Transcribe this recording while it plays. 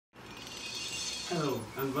Hello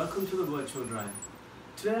and welcome to the Virtual Drive.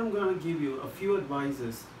 Today I'm going to give you a few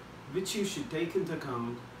advices which you should take into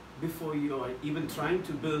account before you are even trying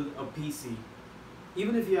to build a PC.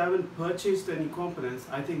 Even if you haven't purchased any components,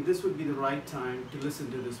 I think this would be the right time to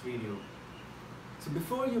listen to this video. So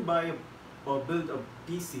before you buy or build a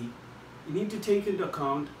PC, you need to take into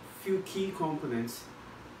account few key components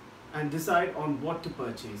and decide on what to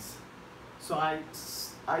purchase. So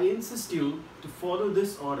I insist you to follow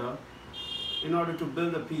this order in order to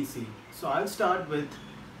build a PC. So I'll start with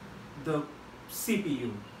the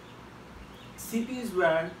CPU. CPU is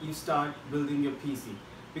where you start building your PC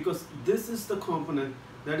because this is the component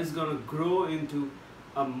that is going to grow into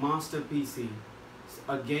a master PC,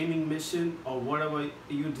 a gaming machine, or whatever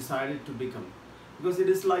you decided to become, because it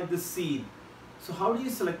is like the seed. So how do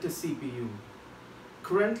you select a CPU?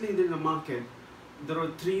 Currently in the market there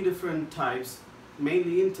are three different types,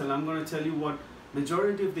 mainly Intel. I'm going to tell you what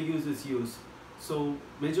majority of the users use. So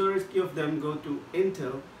majority of them go to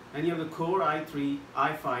Intel, and you have the Core i3,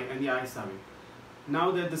 i5 and the i7. Now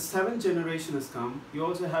that the 7th generation has come, you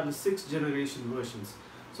also have the 6th generation versions.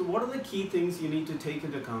 So what are the key things you need to take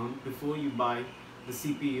into account before you buy the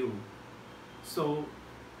CPU? So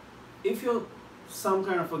if you're some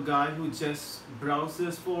kind of a guy who just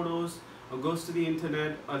browses photos or goes to the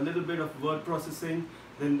internet, a little bit of word processing,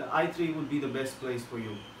 then the i3 would be the best place for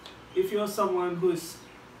you. If you're someone who is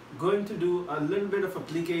going to do a little bit of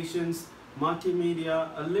applications, multimedia,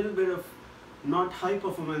 a little bit of not high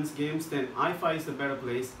performance games, then i5 is the better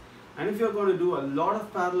place. And if you're going to do a lot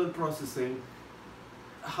of parallel processing,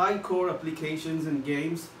 high core applications and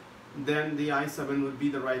games, then the i7 would be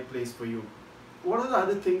the right place for you. What are the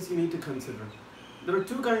other things you need to consider? There are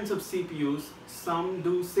two kinds of CPUs. Some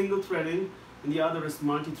do single threading and the other is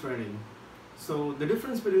multi-threading. So the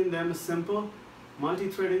difference between them is simple.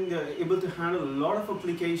 Multi-threading, they are able to handle a lot of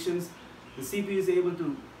applications. The CPU is able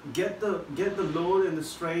to get the load and the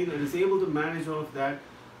strain, and is able to manage all of that.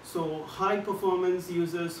 So high performance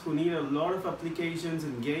users who need a lot of applications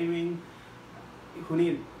in gaming, who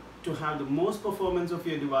need to have the most performance of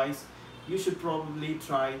your device, you should probably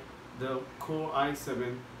try the Core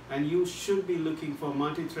i7, and you should be looking for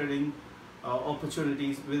multi-threading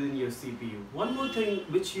opportunities within your CPU. One more thing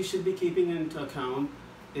which you should be keeping into account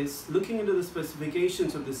is looking into the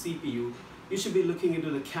specifications of the CPU. You should be looking into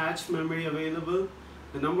the cache memory available,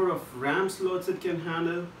 the number of RAM slots it can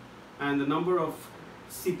handle, and the number of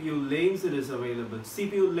CPU lanes it is available.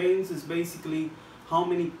 CPU lanes is basically how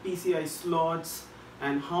many PCI slots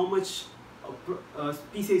and how much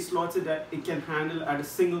PCI slots it can handle at a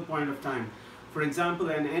single point of time. For example,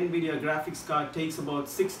 an NVIDIA graphics card takes about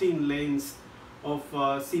 16 lanes of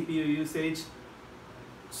CPU usage.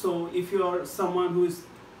 So if you are someone who is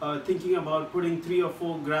thinking about putting 3 or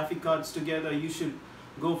 4 graphic cards together, you should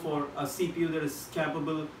go for a CPU that is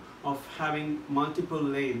capable of having multiple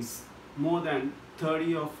lanes, more than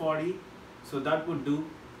 30 or 40. So that would do.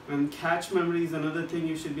 And cache memory is another thing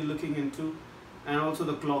you should be looking into, and also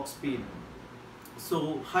the clock speed.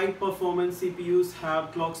 So high performance CPUs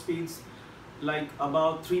have clock speeds like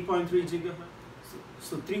about 3.3 gigahertz.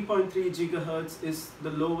 So 3.3 gigahertz is the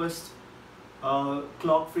lowest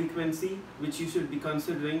clock frequency which you should be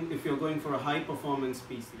considering if you're going for a high performance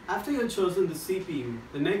PC. After you've chosen the CPU,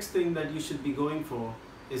 the next thing that you should be going for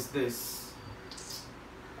is this.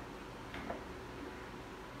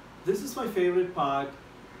 This is my favorite part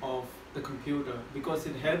of the computer because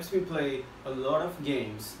it helps me play a lot of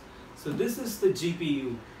games. So this is the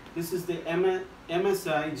GPU. This is the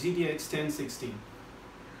MSI GTX 1060.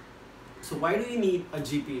 So why do you need a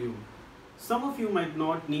GPU? Some of you might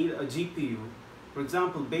not need a GPU. For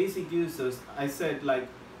example, basic users, I said, like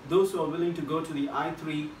those who are willing to go to the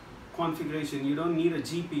i3 configuration, you don't need a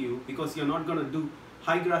GPU because you're not going to do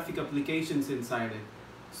high graphic applications inside it.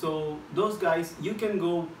 So those guys, you can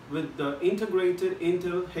go with the integrated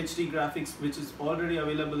Intel HD graphics, which is already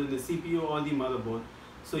available in the CPU or the motherboard.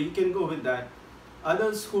 So you can go with that.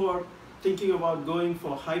 Others who are thinking about going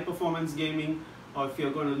for high performance gaming, or if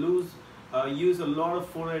you're going to use a lot of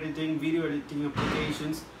photo editing, video editing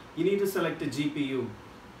applications, you need to select a GPU.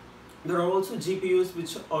 There are also GPUs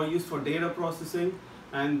which are used for data processing,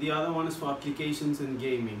 and the other one is for applications in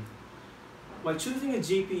gaming. While choosing a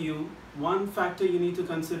GPU, one factor you need to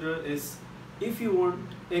consider is if you want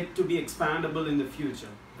it to be expandable in the future.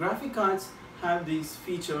 Graphic cards have this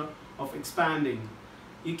feature of expanding.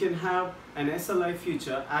 You can have an SLI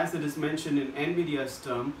feature, as it is mentioned in NVIDIA's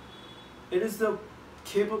term. It is the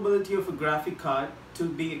capability of a graphic card to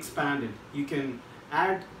be expanded. You can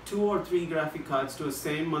add 2 or 3 graphic cards to a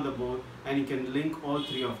same motherboard and you can link all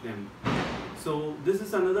 3 of them. So this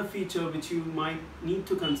is another feature which you might need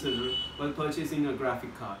to consider while purchasing a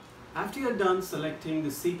graphic card. After you're done selecting the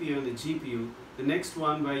CPU and the GPU, the next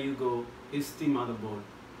one where you go is the motherboard.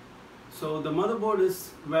 So the motherboard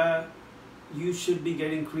is where you should be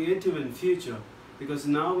getting creative in future, because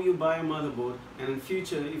now you buy a motherboard, and in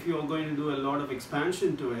future if you are going to do a lot of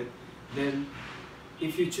expansion to it, then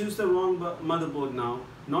if you choose the wrong motherboard now,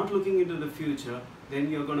 not looking into the future,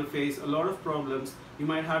 then you're going to face a lot of problems. You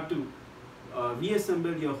might have to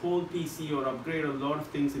reassemble your whole PC or upgrade a lot of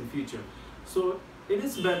things in future. So it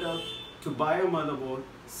is better to buy a motherboard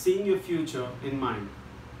seeing your future in mind.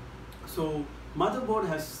 So motherboard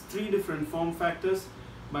has 3 different form factors,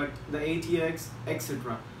 but the ATX,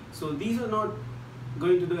 etc. So these are not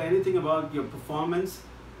going to do anything about your performance,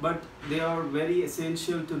 but they are very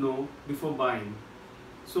essential to know before buying.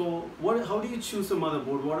 So how do you choose a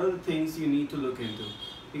motherboard? What are the things you need to look into?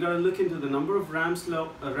 You got to look into the number of RAM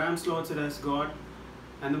slots it has got,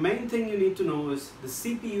 and the main thing you need to know is the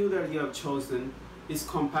CPU that you have chosen is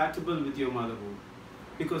compatible with your motherboard,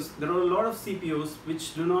 because there are a lot of CPUs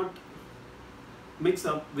which do not mix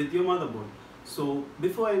up with your motherboard. So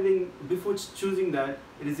before choosing that,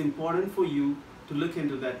 it is important for you to look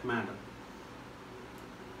into that matter.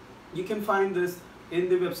 You can find this in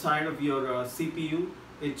the website of your CPU.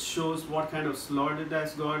 It shows what kind of slot it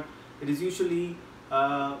has got. It is usually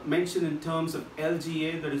mentioned in terms of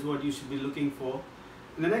LGA. That is what you should be looking for.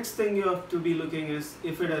 And the next thing you have to be looking is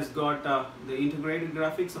if it has got the integrated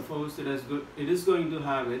graphics. Of course, it is going to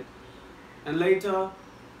have it. And later,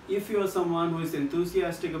 if you are someone who is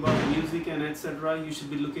enthusiastic about music and etc., you should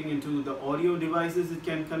be looking into the audio devices it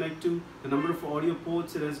can connect to, the number of audio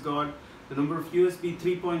ports it has got, the number of USB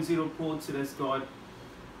 3.0 ports it has got,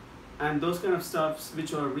 and those kind of stuffs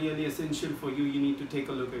which are really essential for you. You need to take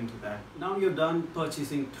a look into that. Now you're done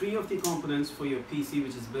purchasing 3 of the components for your PC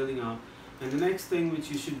which is building up, and the next thing which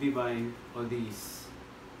you should be buying are these.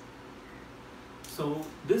 So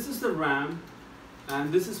this is the RAM,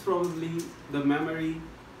 and this is probably the memory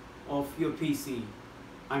of your PC.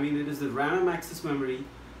 I mean, it is the random access memory.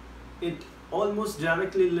 It almost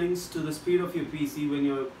directly links to the speed of your PC when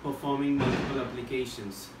you're performing multiple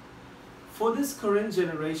applications. For this current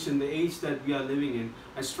generation, the age that we are living in,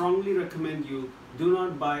 I strongly recommend you do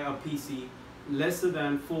not buy a PC lesser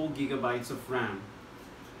than 4 GB of RAM.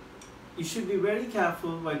 You should be very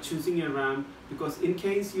careful while choosing your RAM, because in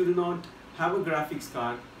case you do not have a graphics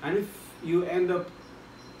card, and if you end up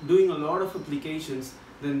doing a lot of applications,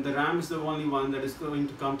 then the RAM is the only one that is going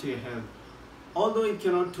to come to your help. Although it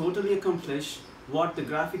cannot totally accomplish what the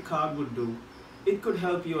graphic card would do, it could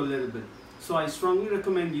help you a little bit. So I strongly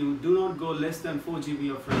recommend you do not go less than 4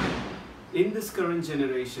 GB of RAM in this current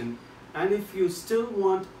generation. And if you still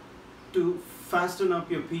want to fasten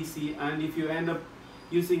up your PC, and if you end up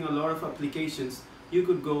using a lot of applications, you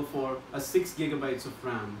could go for a 6 GB of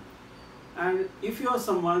RAM. And if you are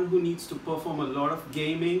someone who needs to perform a lot of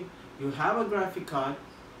gaming, you have a graphic card,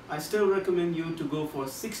 I still recommend you to go for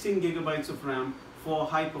 16 GB of RAM for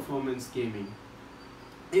high performance gaming.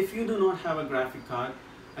 If you do not have a graphic card,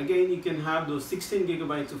 again you can have those 16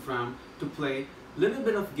 GB of RAM to play a little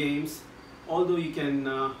bit of games, although you can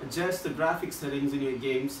adjust the graphic settings in your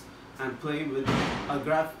games and play with a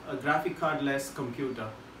graphic card less computer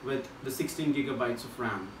with the 16 GB of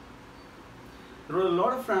RAM. There are a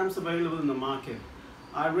lot of RAMs available in the market.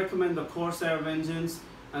 I recommend the Corsair Vengeance,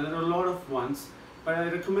 and there are a lot of ones, but I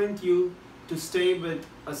recommend you to stay with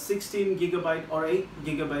a 16 GB or 8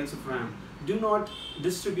 GB of RAM. Do not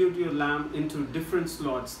distribute your RAM into different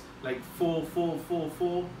slots like 4, 4, 4,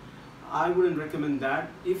 4. I wouldn't recommend that.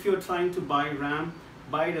 If you're trying to buy RAM,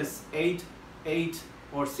 buy it as 8, 8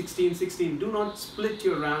 or 16, 16. Do not split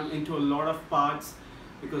your RAM into a lot of parts,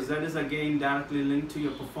 because that is again directly linked to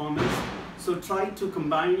your performance. So try to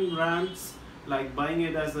combine RAMs, like buying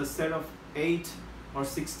it as a set of 8 or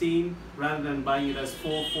 16 rather than buying it as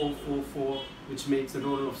 4, 4, 4, 4, which makes a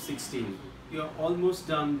total of 16. You're almost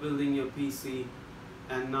done building your PC,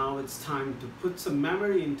 and now it's time to put some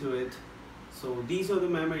memory into it. So these are the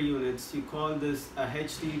memory units. You call this a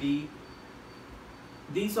HDD.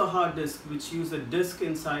 These are hard disks which use a disk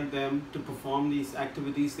inside them to perform these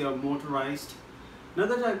activities. They are motorized.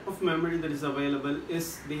 Another type of memory that is available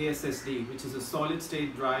is the SSD, which is a solid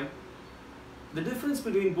state drive. The difference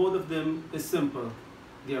between both of them is simple.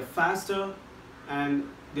 They are faster and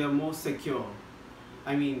they are more secure.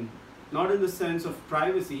 I mean, not in the sense of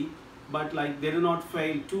privacy, but like they do not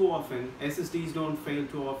fail too often. SSDs don't fail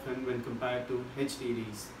too often when compared to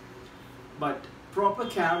HDDs. But proper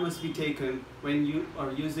care must be taken when you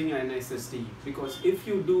are using an SSD, because if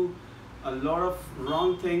you do a lot of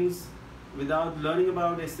wrong things without learning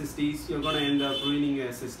about SSDs, you're going to end up ruining your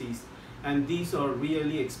SSDs, and these are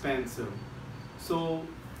really expensive. So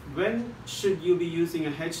when should you be using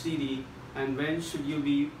a HDD and when should you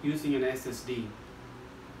be using an SSD?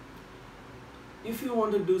 If you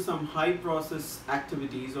want to do some high process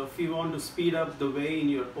activities, or if you want to speed up the way in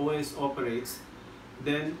your OS operates,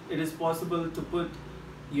 then it is possible to put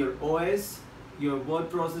your OS, your word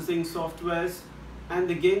processing softwares, and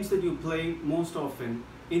the games that you play most often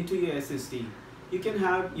into your SSD. You can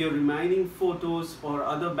have your remaining photos or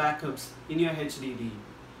other backups in your HDD.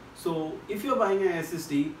 So if you're buying an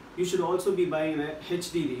SSD, you should also be buying a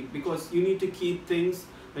HDD, because you need to keep things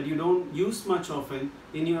that you don't use much often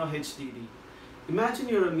in your HDD. Imagine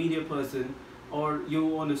you're a media person, or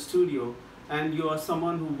you own a studio, and you are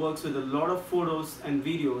someone who works with a lot of photos and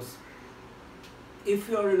videos. If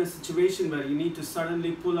you are in a situation where you need to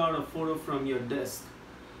suddenly pull out a photo from your disk,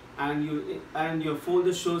 and your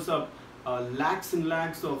folder shows up lakhs and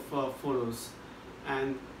lakhs of photos,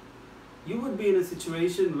 and you would be in a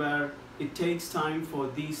situation where it takes time for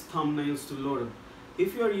these thumbnails to load up.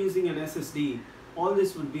 If you are using an SSD, all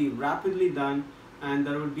this would be rapidly done, and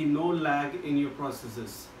there would be no lag in your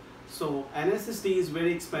processes. So an SSD is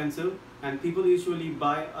very expensive, and people usually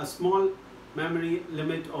buy a small memory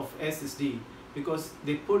limit of SSD because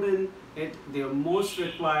they put in it their most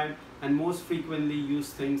required and most frequently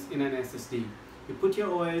used things in an SSD. You put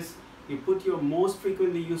your OS, you put your most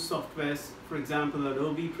frequently used softwares, for example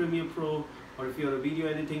Adobe Premiere Pro, or if you're a video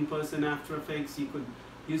editing person, After Effects, you could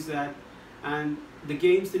use that, and the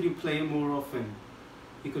games that you play more often,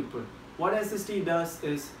 you could put. What SSD does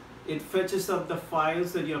is it fetches up the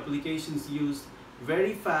files that your applications use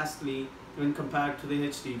very fastly when compared to the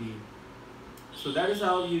HDD. So that is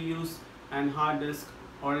how you use an hard disk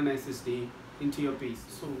or an SSD into your PC.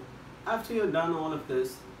 So after you've done all of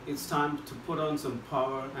this, it's time to put on some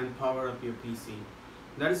power and power up your PC.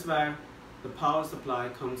 That is where the power supply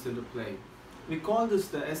comes into play. We call this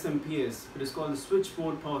the SMPS. It is called the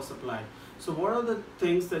switchboard power supply. So what are the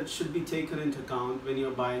things that should be taken into account when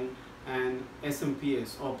you're buying an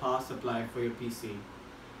SMPS or power supply for your PC?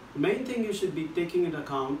 The main thing you should be taking into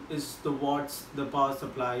account is the watts the power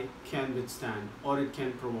supply can withstand or it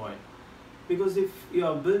can provide. Because if you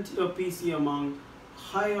have built your PC among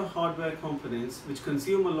higher hardware components which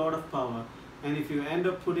consume a lot of power, and if you end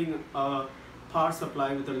up putting a power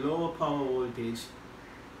supply with a lower power voltage,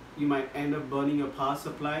 you might end up burning your power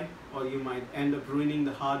supply, or you might end up ruining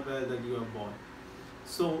the hardware that you have bought.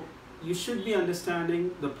 So you should be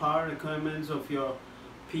understanding the power requirements of your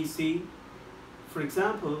PC. For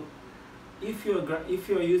example, if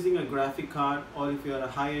you're using a graphic card, or if you're a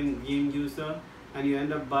high-end game user and you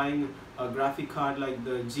end up buying a graphic card like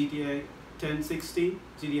the GTX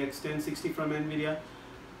 1060 from NVIDIA,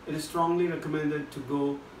 it is strongly recommended to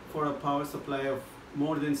go for a power supply of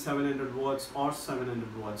more than 700 watts or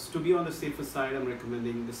 700 watts. To be on the safer side, I'm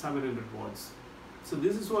recommending the 700 watts. So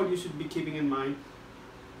this is what you should be keeping in mind,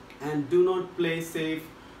 and do not play safe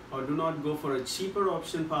or do not go for a cheaper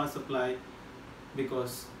option power supply,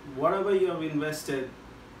 because whatever you have invested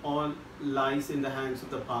all lies in the hands of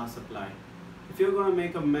the power supply. If you're going to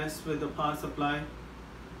make a mess with the power supply,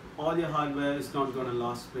 all your hardware is not going to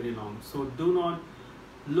last very long. So do not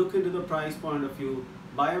look into the price point of view.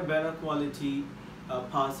 Buy a better quality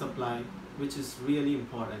power supply, which is really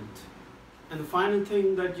important. And the final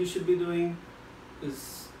thing that you should be doing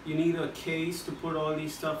is you need a case to put all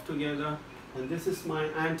these stuff together, and this is my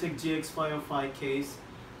Antec GX505 case.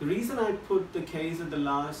 The reason I put the case at the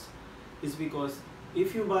last is because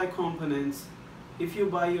if you buy components, if you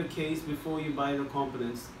buy your case before you buy the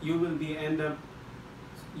components, you will be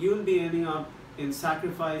ending up in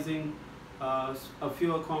sacrificing a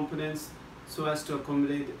fewer components so as to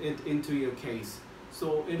accommodate it into your case.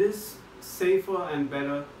 So it is safer and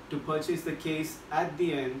better to purchase the case at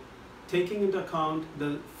the end, taking into account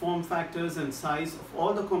the form factors and size of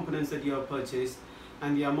all the components that you have purchased,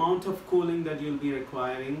 and the amount of cooling that you'll be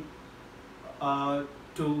requiring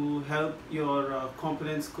to help your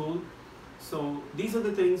components cool. So these are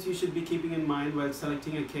the things you should be keeping in mind while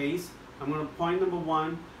selecting a case. I'm going to point number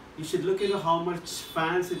one, you should look into how much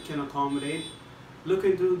fans it can accommodate. Look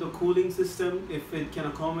into the cooling system, if it can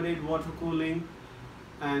accommodate water cooling,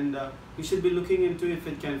 and you should be looking into if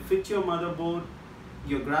it can fit your motherboard,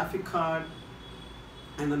 your graphic card,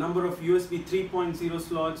 and the number of USB 3.0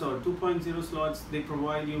 slots or 2.0 slots they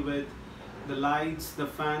provide you with, the lights, the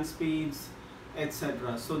fan speeds,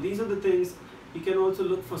 etc. So these are the things. You can also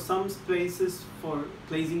look for some spaces for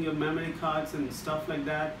placing your memory cards and stuff like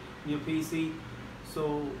that in your PC.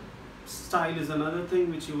 So style is another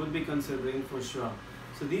thing which you will be considering for sure.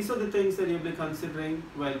 So these are the things that you'll be considering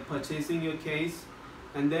while purchasing your case.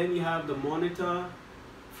 And then you have the monitor.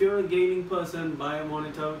 If you're a gaming person, buy a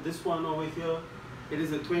monitor. This one over here, it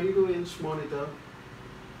is a 22-inch monitor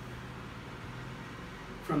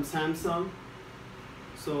from Samsung.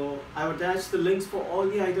 So I've attached the links for all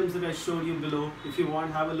the items that I showed you below. If you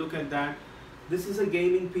want, have a look at that. This is a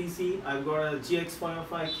gaming PC. I've got a GX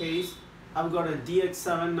 505 case. I've got a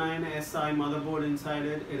DX79SI motherboard inside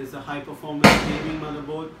it. It is a high performance gaming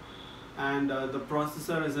motherboard. And the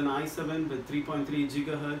processor is an i7 with 3.3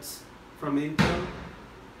 GHz from Intel.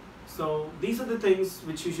 So these are the things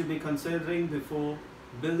which you should be considering before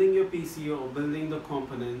building your PC or building the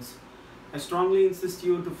components. I strongly insist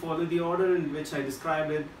you to follow the order in which I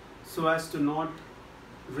described it so as to not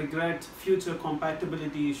regret future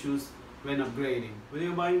compatibility issues when upgrading. When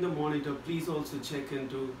you're buying the monitor, please also check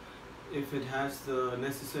into if it has the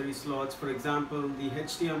necessary slots. For example, the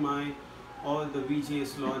HDMI or the VGA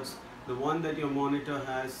slots, the one that your monitor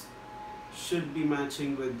has should be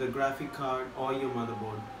matching with the graphic card or your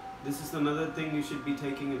motherboard. This is another thing you should be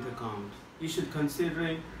taking into account. You should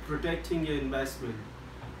consider protecting your investment.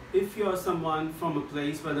 If you are someone from a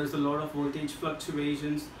place where there's a lot of voltage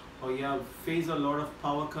fluctuations or you have faced a lot of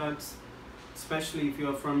power cuts, especially if you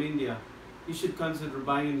are from India, you should consider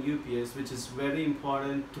buying an UPS, which is very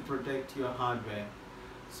important to protect your hardware.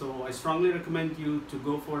 So I strongly recommend you to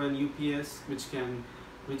go for an UPS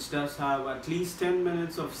which does have at least 10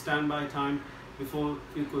 minutes of standby time before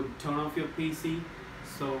you could turn off your PC.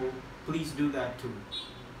 So please do that too.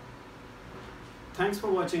 Thanks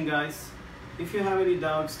for watching, guys. If you have any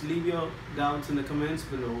doubts, leave your doubts in the comments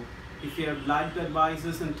below. If you have liked the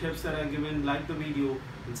advices and tips that I've given, like the video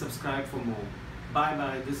and subscribe for more. Bye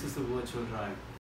bye. This is the Virtual Drive.